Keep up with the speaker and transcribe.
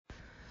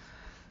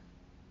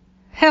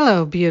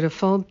Hello,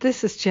 beautiful.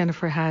 This is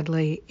Jennifer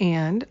Hadley,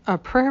 and our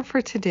prayer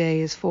for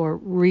today is for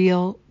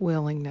real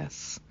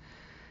willingness.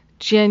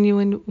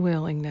 Genuine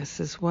willingness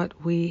is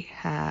what we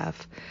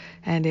have,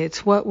 and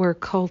it's what we're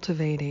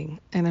cultivating,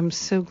 and I'm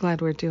so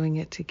glad we're doing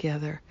it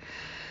together.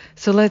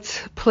 So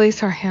let's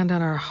place our hand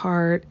on our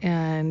heart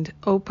and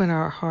open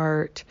our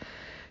heart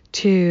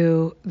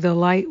to the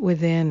light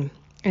within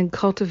and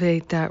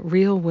cultivate that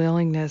real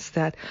willingness,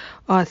 that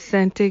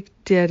authentic,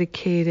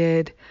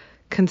 dedicated,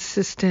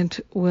 consistent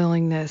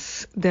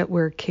willingness that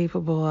we're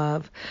capable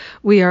of.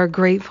 We are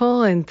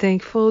grateful and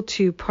thankful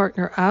to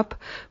partner up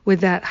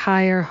with that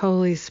higher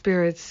Holy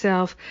Spirit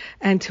self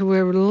and to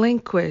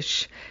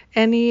relinquish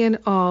any and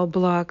all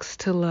blocks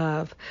to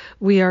love.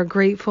 We are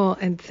grateful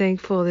and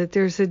thankful that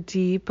there's a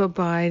deep,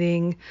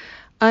 abiding,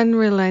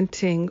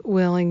 unrelenting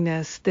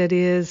willingness that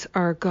is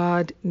our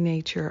God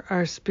nature,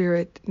 our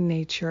spirit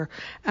nature,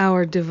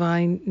 our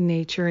divine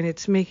nature, and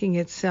it's making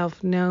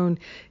itself known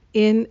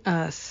in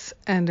us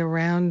and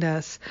around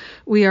us.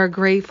 We are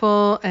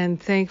grateful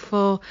and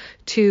thankful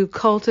to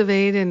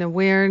cultivate an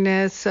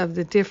awareness of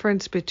the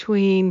difference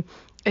between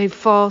a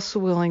false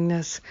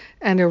willingness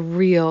and a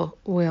real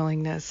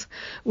willingness.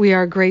 We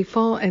are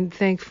grateful and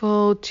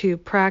thankful to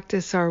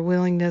practice our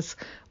willingness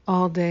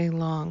all day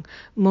long,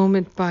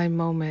 moment by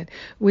moment.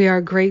 We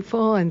are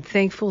grateful and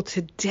thankful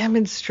to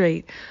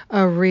demonstrate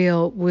a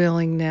real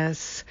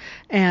willingness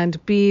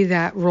and be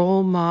that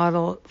role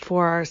model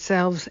for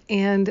ourselves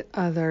and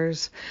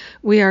others.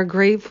 We are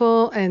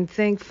grateful and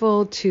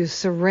thankful to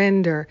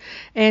surrender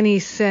any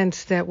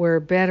sense that we're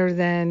better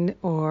than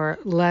or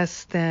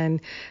less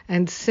than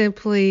and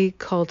simply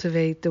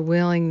cultivate the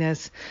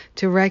willingness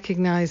to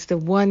recognize the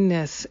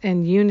oneness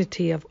and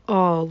unity of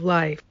all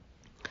life.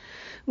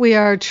 We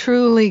are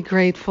truly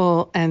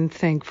grateful and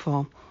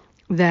thankful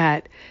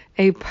that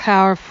a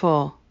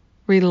powerful,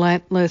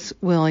 relentless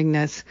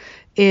willingness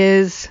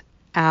is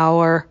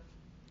our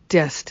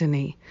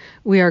destiny.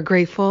 We are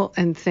grateful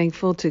and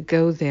thankful to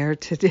go there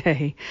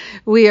today.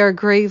 We are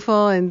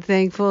grateful and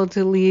thankful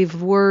to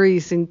leave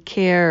worries and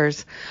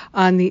cares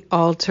on the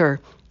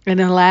altar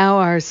and allow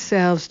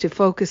ourselves to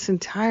focus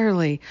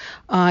entirely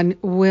on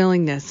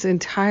willingness,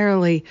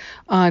 entirely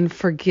on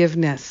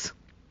forgiveness.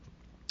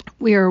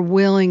 We are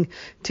willing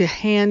to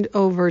hand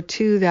over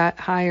to that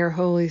higher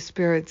Holy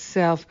Spirit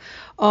self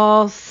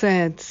all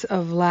sense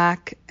of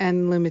lack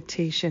and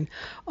limitation,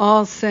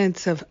 all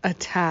sense of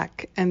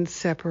attack and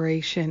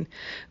separation.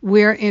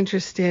 We're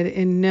interested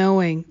in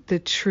knowing the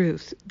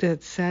truth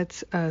that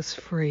sets us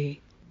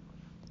free.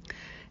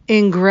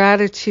 In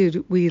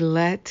gratitude, we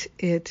let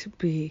it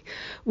be.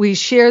 We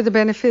share the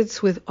benefits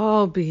with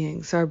all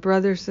beings, our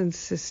brothers and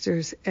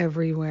sisters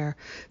everywhere.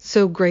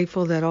 So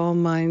grateful that all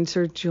minds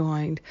are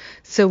joined.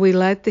 So we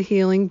let the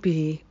healing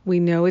be.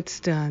 We know it's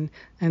done,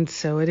 and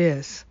so it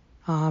is.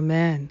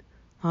 Amen.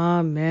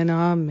 Amen.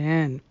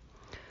 Amen.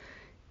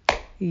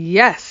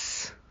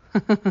 Yes.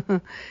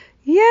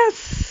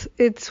 Yes,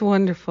 it's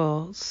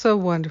wonderful. So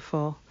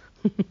wonderful.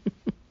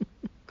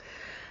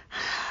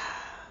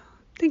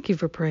 Thank you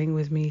for praying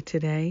with me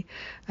today.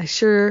 I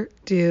sure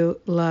do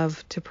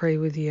love to pray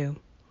with you.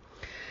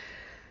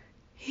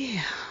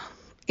 Yeah.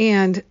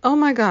 And oh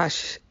my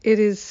gosh, it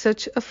is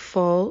such a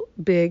full,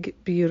 big,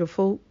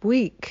 beautiful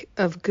week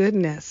of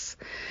goodness.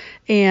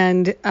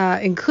 And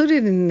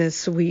included in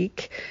this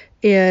week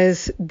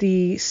is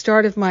the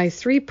start of my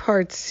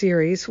 3-part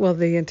series. Well,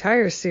 the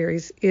entire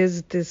series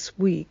is this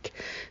week.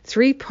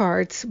 3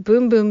 parts,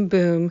 boom, boom,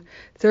 boom.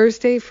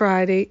 Thursday,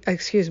 Saturday,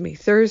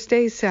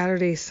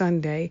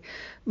 Sunday,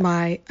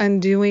 my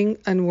Undoing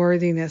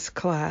Unworthiness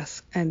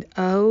class. And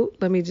oh,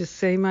 let me just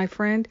say, my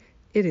friend,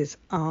 it is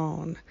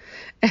on.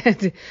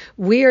 And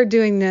we are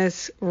doing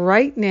this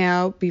right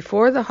now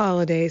before the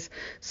holidays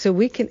so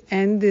we can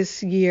end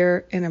this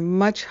year in a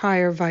much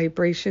higher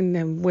vibration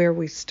than where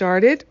we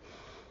started.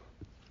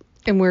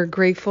 And we're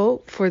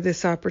grateful for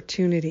this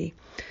opportunity.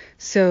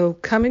 So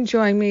come and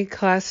join me.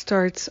 Class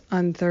starts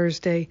on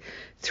Thursday.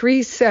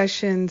 3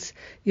 sessions.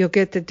 You'll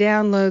get the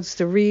downloads,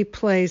 the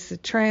replays, the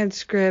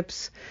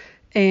transcripts,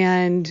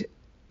 and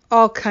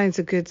all kinds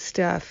of good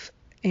stuff.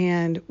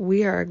 And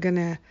we are going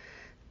to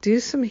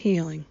do some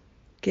healing,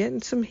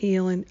 getting some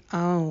healing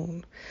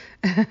on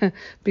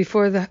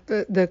before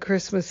the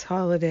Christmas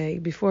holiday,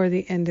 before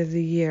the end of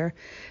the year.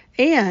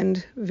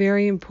 And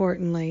very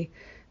importantly,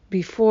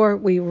 before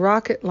we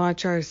rocket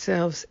launch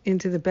ourselves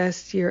into the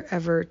best year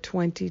ever,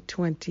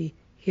 2020.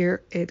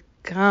 Here it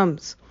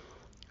comes.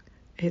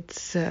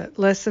 It's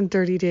less than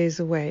 30 days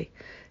away.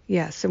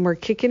 Yes, and we're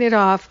kicking it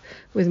off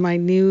with my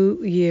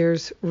New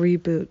Year's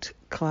reboot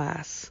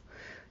class.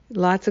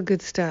 Lots of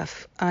good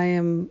stuff. I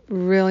am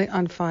really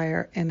on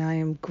fire, and I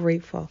am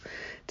grateful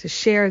to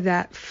share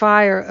that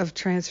fire of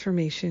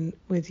transformation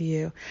with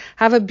you.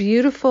 Have a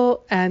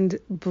beautiful and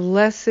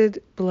blessed,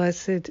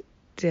 blessed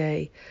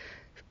day.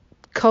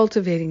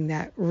 Cultivating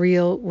that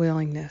real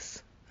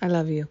willingness. I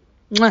love you.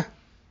 Mwah.